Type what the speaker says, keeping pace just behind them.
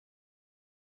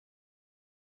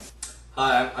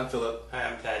Hi, I'm Philip. Hi,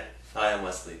 I'm Ted. Hi, I'm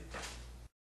Wesley.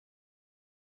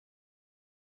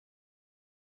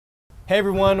 Hey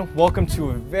everyone, welcome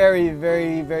to a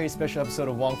very special episode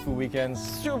of Wong Fu Weekends.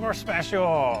 Super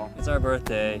special! It's our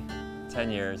birthday, 10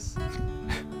 years.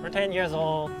 We're 10 years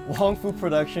old. Wong Fu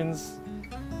Productions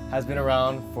has been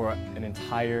around for an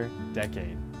entire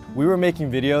decade. We were making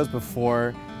videos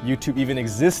before YouTube even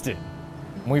existed.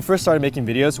 When we first started making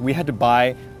videos, we had to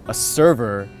buy a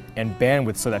server and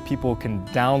bandwidth so that people can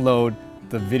download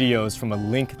the videos from a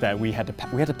link that we had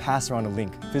to pass around a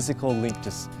link, physical link,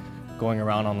 just going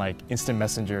around on like instant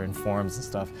messenger and forums and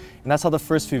stuff. And that's how the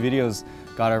first few videos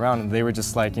got around. And they were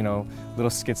just like, you know, little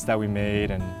skits that we made.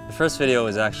 And the first video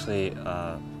was actually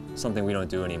something we don't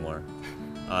do anymore.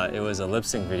 It was a lip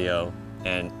sync video,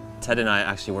 and Ted and I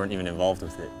actually weren't even involved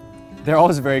with it. They're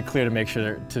always very clear to make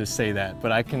sure to say that,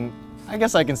 but I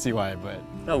guess I can see why, but.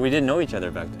 No, we didn't know each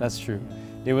other back then. That's true.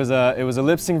 It was a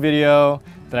lip sync video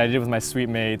that I did with my suite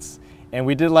mates, and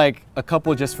we did like a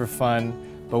couple just for fun.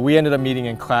 But we ended up meeting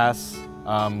in class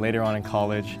later on in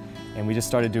college, and we just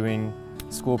started doing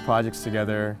school projects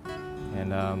together and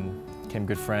became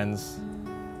good friends.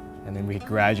 And then we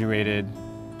graduated,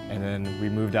 and then we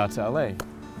moved out to LA.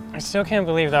 I still can't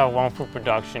believe that Wong Fu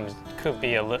Productions could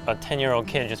be a 10-year-old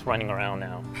kid just running around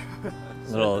now.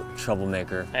 Little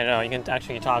troublemaker. I know, you can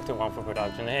actually talk to Wong Fu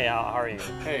Productions. Hey, how are you?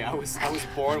 Hey, I was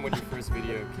born when your first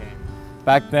video came.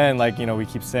 Back then, like, you know, we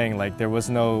keep saying, like, there was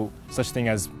no such thing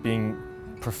as being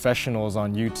professionals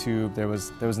on YouTube. There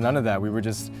was none of that.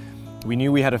 We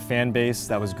knew we had a fan base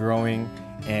that was growing,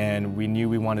 and we knew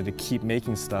we wanted to keep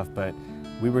making stuff, but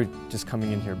we were just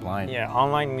coming in here blind. Yeah,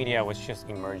 online media was just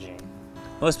emerging.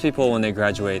 Most people, when they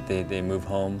graduate, they move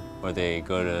home or they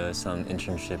go to some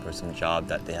internship or some job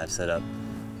that they have set up.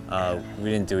 We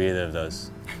didn't do either of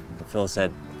those. Phil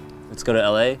said, let's go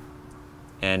to LA.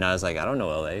 And I was like, I don't know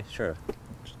LA. Sure,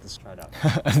 let's try it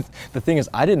out. The thing is,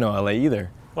 I didn't know LA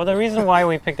either. Well, the reason why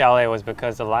we picked LA was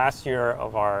because the last year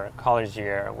of our college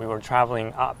year, we were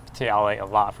traveling up to LA a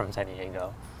lot from San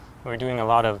Diego. We were doing a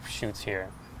lot of shoots here.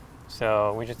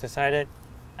 So we just decided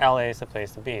LA is the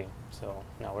place to be. So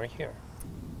now we're here.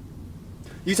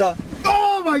 Utah.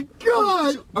 Oh my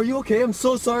God! Are you okay? I'm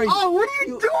so sorry. Oh, what are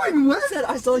you doing, Wes?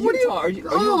 I saw Utah. Are you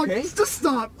okay? Just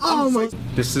stop. Oh my.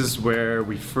 This is where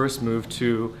we first moved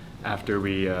to after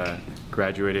we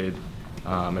graduated,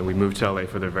 and we moved to LA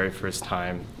for the very first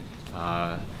time.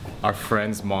 Our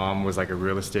friend's mom was like a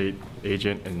real estate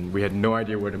agent, and we had no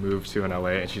idea where to move to in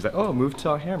LA, and she's like, oh, move to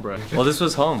Alhambra. Well, this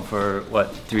was home for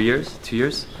what, 3 years? 2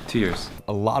 years? 2 years.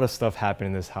 A lot of stuff happened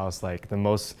in this house, like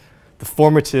the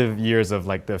formative years of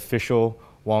like the official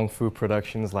Wong Fu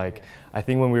Productions. Like, I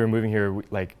think when we were moving here,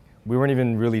 we weren't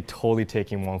even really totally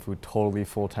taking Wong Fu totally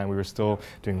full time. We were still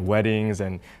doing weddings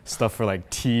and stuff for like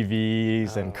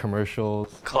TVs and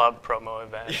commercials. Club promo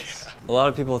events. A lot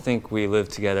of people think we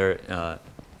lived together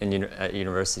at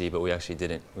university, but we actually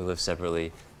didn't. We lived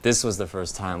separately. This was the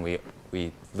first time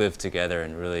we lived together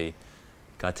and really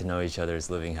got to know each other's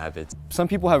living habits. Some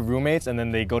people have roommates and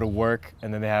then they go to work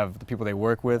and then they have the people they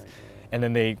work with, and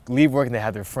then they leave work and they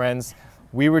have their friends.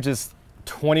 We were just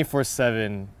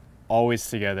 24/7 always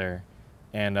together,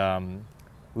 and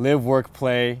live, work,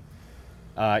 play,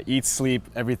 eat, sleep,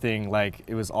 everything. Like,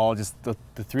 it was all just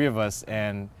the three of us,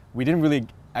 and we didn't really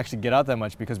actually get out that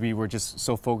much because we were just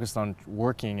so focused on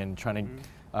working and trying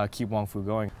to keep Wong Fu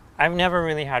going. I've never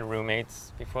really had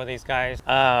roommates before these guys,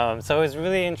 so it was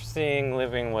really interesting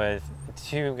living with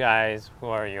two guys who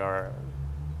are your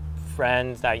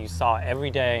friends that you saw every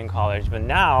day in college, but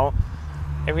now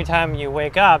every time you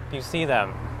wake up you see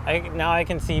them. Now I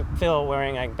can see Phil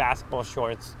wearing like basketball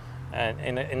shorts and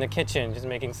in the kitchen just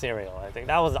making cereal. I think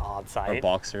that was an odd sight. Or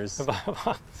boxers.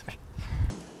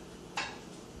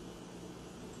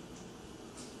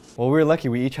 Well, we were lucky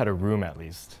we each had a room at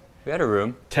least. We had a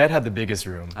room. Ted had the biggest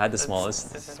room. I had the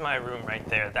smallest. This is my room right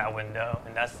there, that window,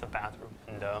 and that's the bathroom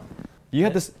window. You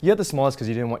had the smallest because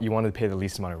you wanted to pay the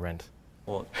least amount of rent.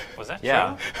 Well, was that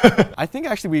yeah. true? I think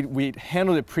actually we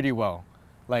handled it pretty well.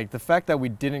 Like, the fact that we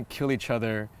didn't kill each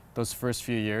other those first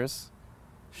few years,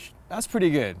 that's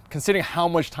pretty good, considering how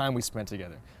much time we spent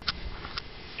together.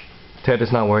 Ted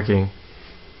is not working.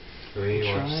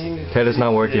 Ted is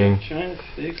not working.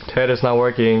 Ted is not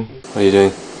working. What are you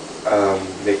doing?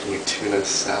 Making a tuna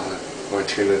salad or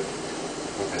tuna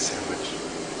on my sandwich.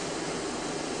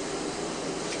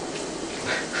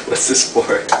 What's this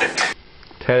for?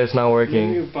 Ted is not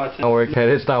working. Ted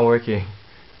is not working.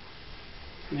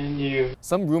 Menu.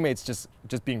 Some roommates just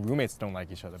being roommates don't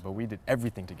like each other, but we did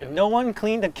everything together. No one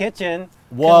cleaned the kitchen.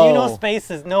 Whoa. You know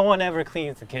Spaces, no one ever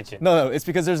cleans the kitchen. No, it's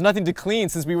because there's nothing to clean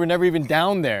since we were never even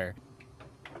down there.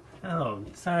 Oh,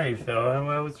 sorry, Phil.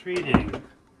 I was reading.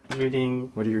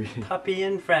 What are you reading? Puppy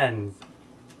and Friends.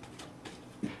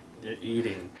 You're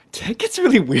eating. It gets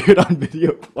really weird on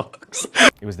video vlogs.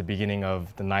 It was the beginning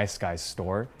of the Nice Guy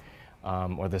store,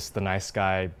 or the Nice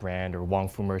Guy brand, or Wong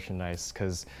Fu merchandise,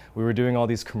 because we were doing all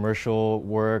these commercial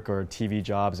work or TV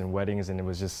jobs and weddings, and it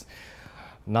was just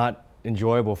not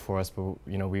enjoyable for us. But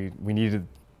you know, we needed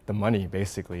the money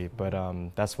basically. But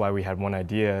that's why we had one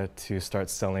idea to start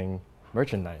selling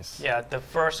merchandise. Yeah, the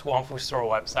first Wong Fu store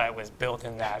website was built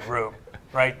in that room,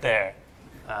 right there,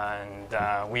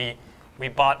 and we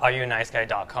bought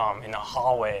AreYouANiceGuy.com in the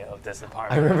hallway of this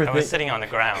apartment. I was sitting on the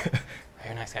ground.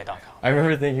 AreYouANiceGuy.com. I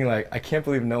remember thinking like, I can't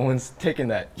believe no one's taken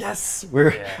that. Yes,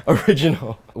 we're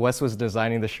original. Wes was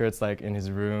designing the shirts like in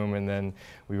his room, and then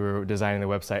we were designing the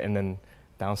website, and then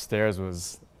downstairs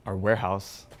was our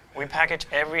warehouse. We packaged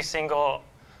every single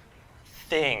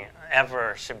thing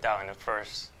ever shipped out in the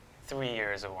first 3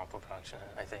 years of Wong Fu Production,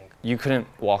 I think. You couldn't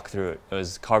walk through it. It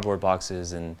was cardboard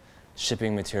boxes and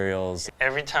shipping materials.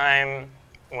 Every time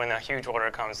when a huge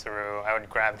order comes through, I would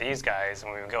grab these guys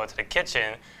and we would go to the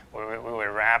kitchen. We would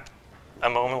wrap A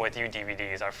Moment With You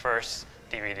DVDs, our first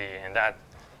DVD, and that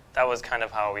was kind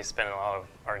of how we spent a lot of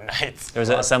our nights. There was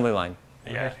an assembly line.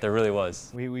 Yeah. There really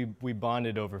was. We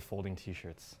bonded over folding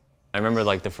t-shirts. I remember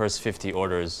like the first 50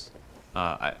 orders,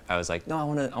 I was like, no, I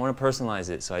want to personalize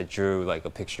it. So I drew like a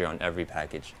picture on every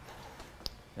package,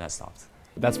 and that stopped.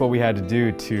 That's what we had to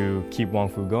do to keep Wong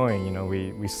Fu going. You know,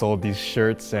 we sold these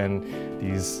shirts and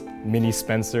these mini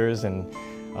Spencers, and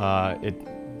it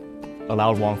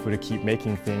allowed Wong Fu to keep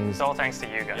making things. It's all thanks to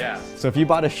you guys. Yeah. So if you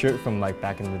bought a shirt from like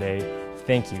back in the day,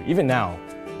 thank you. Even now,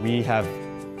 we have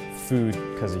food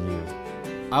because of you.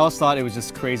 I always thought it was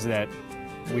just crazy that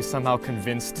we somehow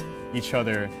convinced each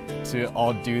other to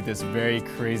all do this very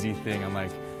crazy thing. I'm like,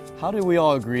 how did we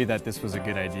all agree that this was a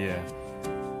good idea?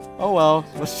 Oh well,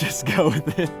 let's just go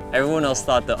with it. Everyone else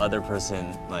thought the other person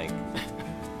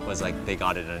was like they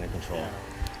got it under control.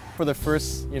 For the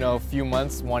first, few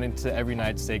months, wanting to every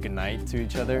night say goodnight to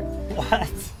each other.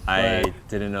 What? I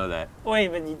didn't know that. Wait,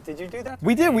 but did you do that?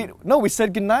 We did. We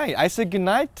said goodnight. I said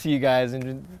goodnight to you guys,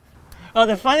 and. Oh,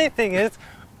 the funny thing is,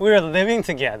 we were living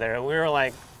together. We were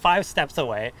like 5 steps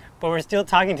away, but we're still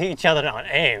talking to each other on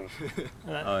AIM.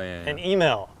 Oh yeah. An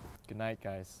email. Good night,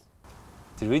 guys.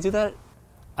 Did we do that?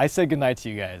 I said goodnight to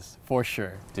you guys, for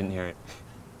sure. Didn't hear it.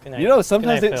 Good night.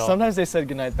 Sometimes they said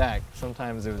goodnight back.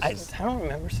 Sometimes it was just... I don't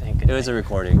remember saying goodnight. It was a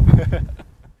recording.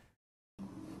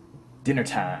 Dinner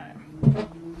time.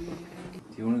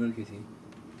 Do you want to go to KT?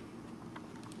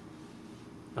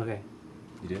 Okay.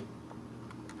 You did?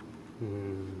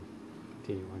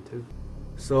 Do you want to?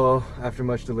 So, after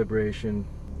much deliberation,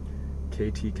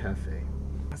 KT Cafe.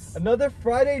 Another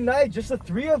Friday night, just the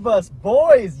 3 of us,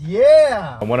 boys,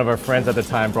 yeah! One of our friends at the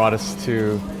time brought us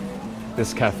to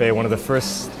this cafe, one of the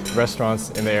first restaurants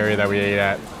in the area that we ate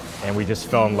at, and we just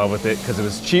fell in love with it because it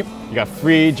was cheap. You got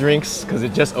free drinks because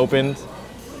it just opened,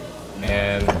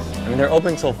 and... I mean, they're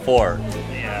open till 4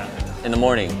 in the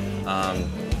morning.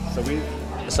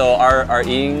 So our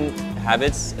eating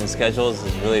habits and schedules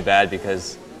is really bad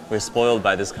because we're spoiled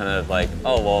by this kind of like,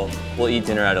 oh, well, we'll eat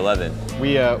dinner at 11.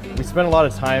 We spent a lot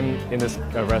of time in this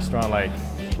restaurant, like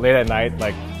late at night,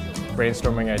 like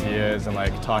brainstorming ideas and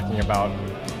like talking about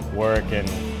work and...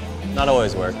 Not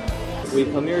always work. We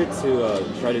come here to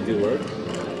try to do work.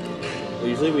 But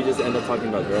usually we just end up talking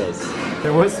about girls.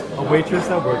 There was a waitress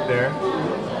that worked there,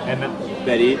 and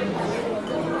Betty.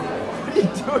 What are you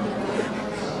doing?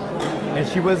 And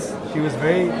she was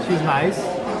nice,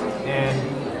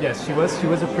 and yes, she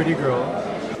was a pretty girl.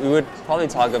 We would probably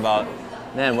talk about,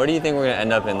 man, where do you think we're gonna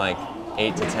end up in like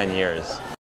 8 to 10 years?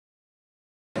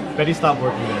 Betty stopped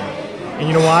working there. And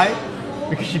you know why?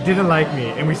 Because she didn't like me,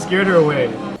 and we scared her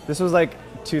away. This was like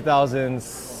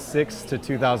 2006 to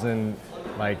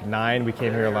 2009. We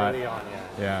came here a lot.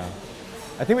 Yeah.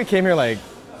 I think we came here like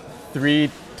 3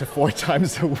 to 4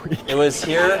 times a week. It was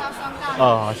here.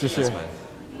 Oh, it's just here.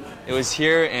 It was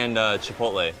here and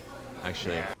Chipotle,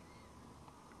 actually.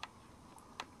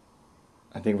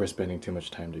 I think we're spending too much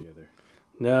time together.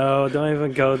 No, don't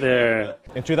even go there.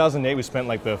 In 2008, we spent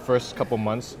like the first couple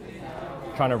months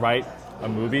trying to write a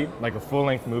movie, like a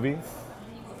full-length movie.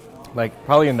 Like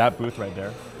probably in that booth right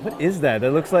there. What is that?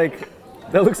 That looks like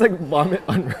vomit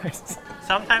on rice.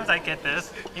 Sometimes I get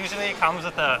this. Usually it comes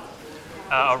with a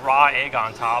raw egg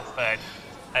on top, but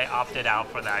I opted out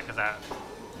for that because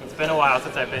it's been a while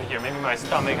since I've been here. Maybe my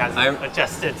stomach hasn't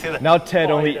adjusted to that. Now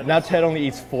Ted only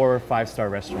eats 4 or 5-star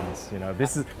restaurants. You know,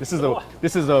 this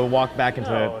is a walk back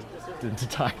into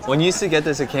time. When you used to get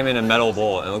this, it came in a metal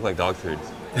bowl and it looked like dog food.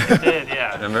 It did,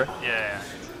 yeah. Remember? Yeah.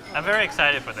 I'm very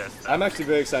excited for this. I'm actually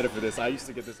very excited for this. I used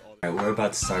to get this all the time. Alright, we're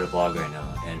about to start a vlog right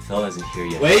now, and Phil isn't here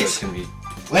yet. Wait! So it's gonna be...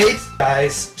 Wait!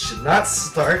 Guys, should not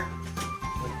start.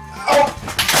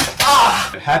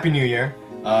 Happy New Year.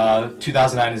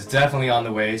 2009 is definitely on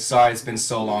the way. Sorry it's been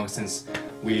so long since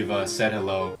we've said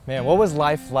hello. Man, what was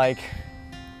life like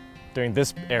during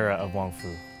this era of Wong Fu?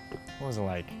 What was it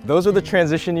like? Those are the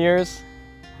transition years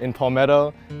in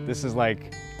Palmetto. This is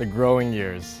like the growing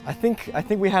years. I think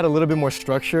we had a little bit more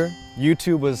structure.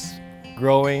 YouTube was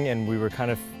growing and we were kind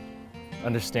of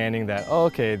understanding that, oh,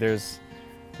 okay,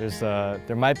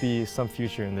 there might be some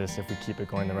future in this if we keep it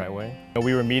going the right way.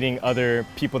 We were meeting other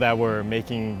people that were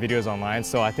making videos online,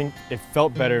 so I think it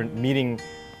felt better meeting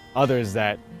others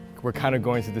that were kind of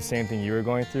going through the same thing you were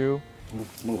going through.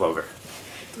 Move over.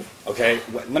 Okay,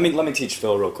 let me teach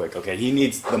Phil real quick. Okay, he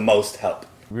needs the most help.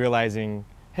 Realizing,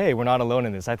 hey, we're not alone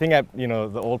in this. I think at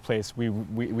the old place,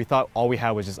 we thought all we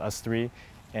had was just us three,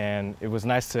 and it was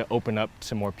nice to open up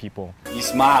to more people. You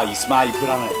smile, you put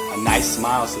on a nice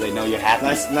smile so they know you're happy.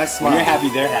 Nice smile. When you're happy,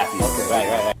 they're happy. Okay.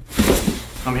 Right.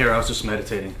 I'm here, I was just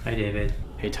meditating. Hi, David.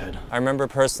 Hey, Ted. I remember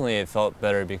personally it felt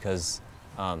better because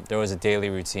there was a daily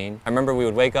routine. I remember we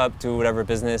would wake up, do whatever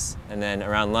business, and then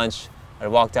around lunch, I'd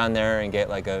walk down there and get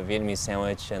like a Vietnamese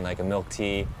sandwich and like a milk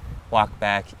tea, walk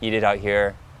back, eat it out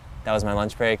here. That was my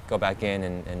lunch break, go back in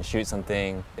and shoot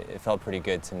something. It felt pretty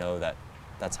good to know that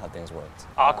that's how things worked.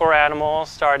 Awkward Animal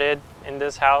started in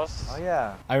this house. Oh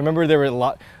yeah. I remember there were a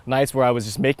lot nights where I was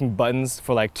just making buttons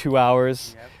for like 2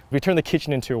 hours. Yep. We turned the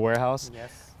kitchen into a warehouse.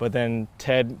 Yes. But then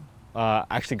Ted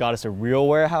actually got us a real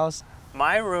warehouse.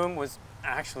 My room was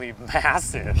actually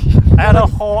massive. I had a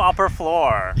whole upper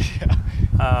floor.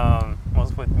 Yeah.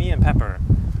 Was with me and Pepper.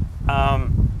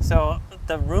 So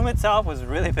the room itself was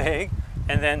really big,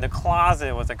 and then the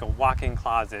closet was like a walk-in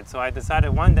closet. So I decided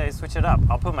one day switch it up.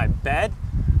 I'll put my bed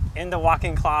in the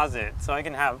walk-in closet so I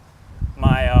can have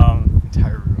my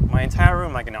entire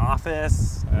room like an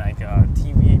office, like a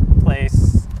TV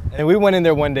place. And we went in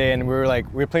there one day and we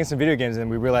were playing some video games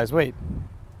and we realized, wait,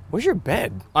 where's your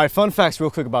bed? All right, fun facts real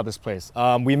quick about this place.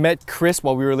 We met Chris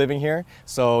while we were living here.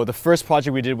 So the first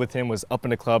project we did with him was up in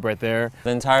the club right there. The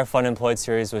entire Fun Employed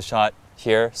series was shot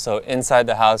here. So inside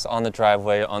the house, on the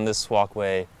driveway, on this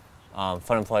walkway,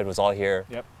 Fun Employed was all here.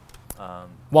 Yep.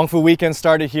 Wong Fu Weekend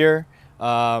started here. We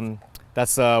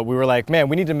were like, man,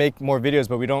 we need to make more videos,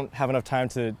 but we don't have enough time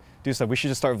to do stuff. We should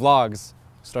just start vlogs.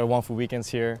 Started Wong Fu Weekends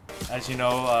here. As you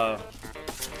know,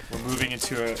 we're moving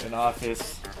into an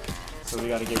office, so we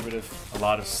gotta get rid of a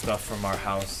lot of stuff from our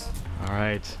house. All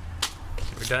right.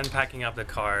 We're done packing up the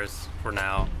cars for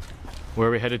now. Where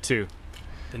are we headed to?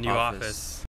 The new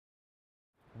office.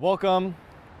 Welcome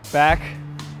back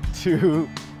to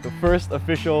the first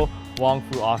official Wong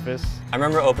Fu office. I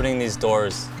remember opening these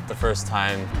doors the first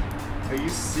time. Are you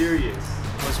serious?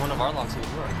 Where's one of our locks in the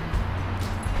door?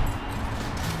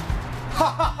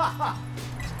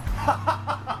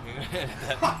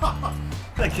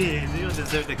 Okay, you don't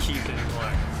deserve the keys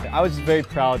anymore. I was just very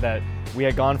proud that we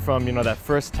had gone from, that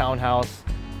first townhouse,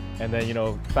 and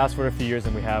then, fast forward a few years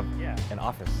and we have an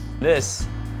office. This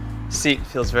seat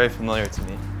feels very familiar to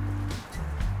me.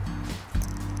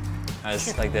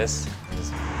 It's like this.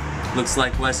 Looks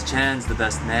like Wes Chan's the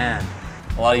best man.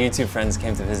 A lot of YouTube friends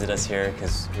came to visit us here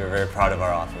because we were very proud of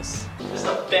our office. It's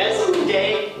the best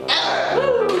day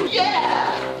ever! Woo!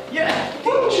 Yeah! Yeah!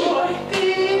 Enjoy!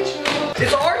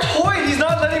 It's our toy! He's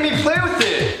not letting me play with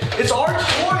it! It's our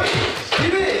toy!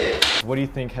 Leave it! What do you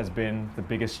think has been the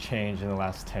biggest change in the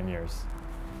last 10 years?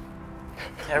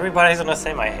 Everybody's gonna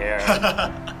say my hair.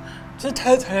 Just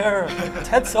Ted's hair.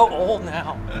 Ted's so old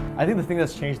now. I think the thing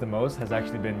that's changed the most has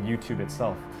actually been YouTube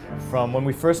itself. From when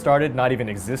we first started not even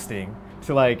existing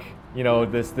to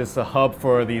this hub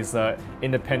for these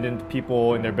independent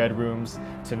people in their bedrooms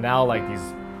to now like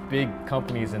these big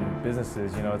companies and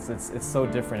businesses. It's so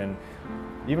different, and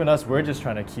even us, we're just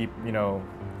trying to keep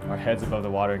our heads above the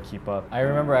water and keep up. I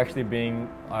remember actually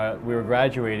we were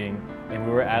graduating and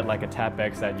we were at like a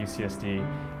TapX at UCSD,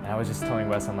 and I was just telling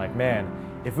Wes, I'm like, man,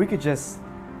 if we could just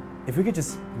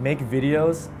make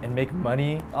videos and make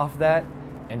money off that,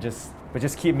 and just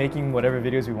keep making whatever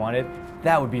videos we wanted,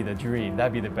 that would be the dream.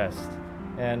 That'd be the best.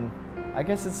 And I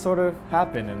guess it's sort of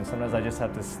happened, and sometimes I just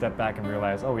have to step back and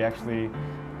realize, oh, we actually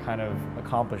kind of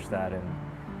accomplished that, and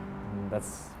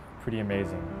that's pretty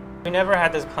amazing. We never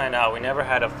had this planned out. We never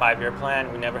had a 5-year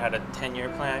plan. We never had a 10-year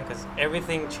plan because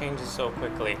everything changes so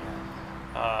quickly.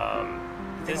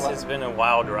 This has been a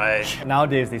wild ride.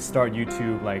 Nowadays they start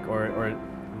YouTube or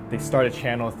they start a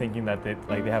channel thinking that they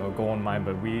have a goal in mind,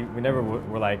 but we never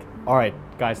were like, all right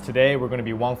guys, today we're going to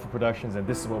be Wong Fu Productions and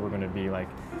this is what we're going to be like.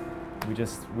 we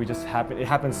just happen. It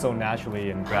happens so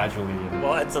naturally and gradually. And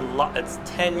Well, it's a lot. It's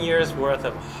 10 years worth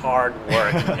of hard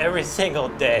work every single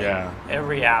day, Yeah.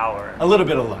 every hour. a little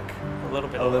bit of luck. A little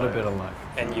bit. A little bit of luck.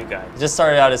 And you guys. It just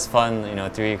started out as fun, you know,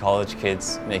 3 college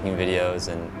kids making videos,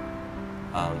 and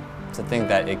to think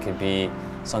that it could be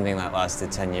something that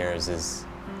lasted 10 years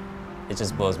it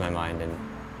just blows my mind, and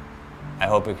I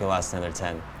hope it can last another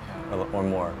 10 or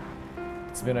more.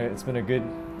 It's been a good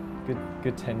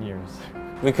 10 years.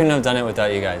 We couldn't have done it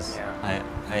without you guys. Yeah.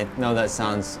 I know that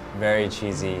sounds very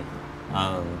cheesy,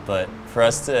 but for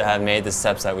us to have made the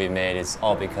steps that we've made, it's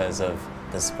all because of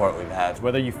the support we've had.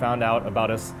 Whether you found out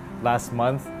about us last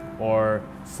month or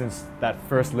since that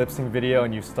first lip sync video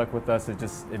and you stuck with us,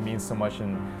 it means so much,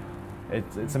 and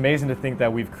it's amazing to think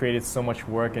that we've created so much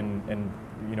work and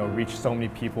you know, reached so many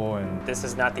people. And This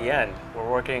is not the end. We're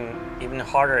working even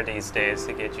harder these days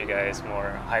to get you guys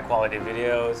more high quality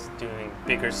videos, doing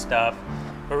bigger stuff.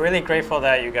 We're really grateful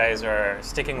that you guys are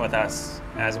sticking with us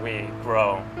as we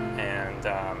grow, and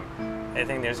I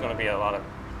think there's going to be a lot of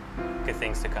good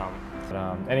things to come.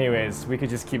 Anyways, we could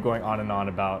just keep going on and on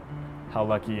about how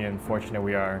lucky and fortunate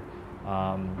we are,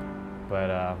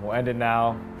 but we'll end it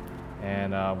now,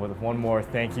 and with one more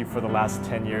thank you for the last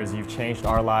 10 years. You've changed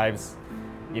our lives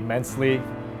immensely,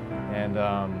 and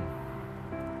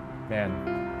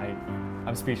man,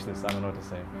 I'm speechless. I don't know what to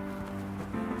say.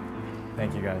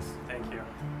 Thank you guys.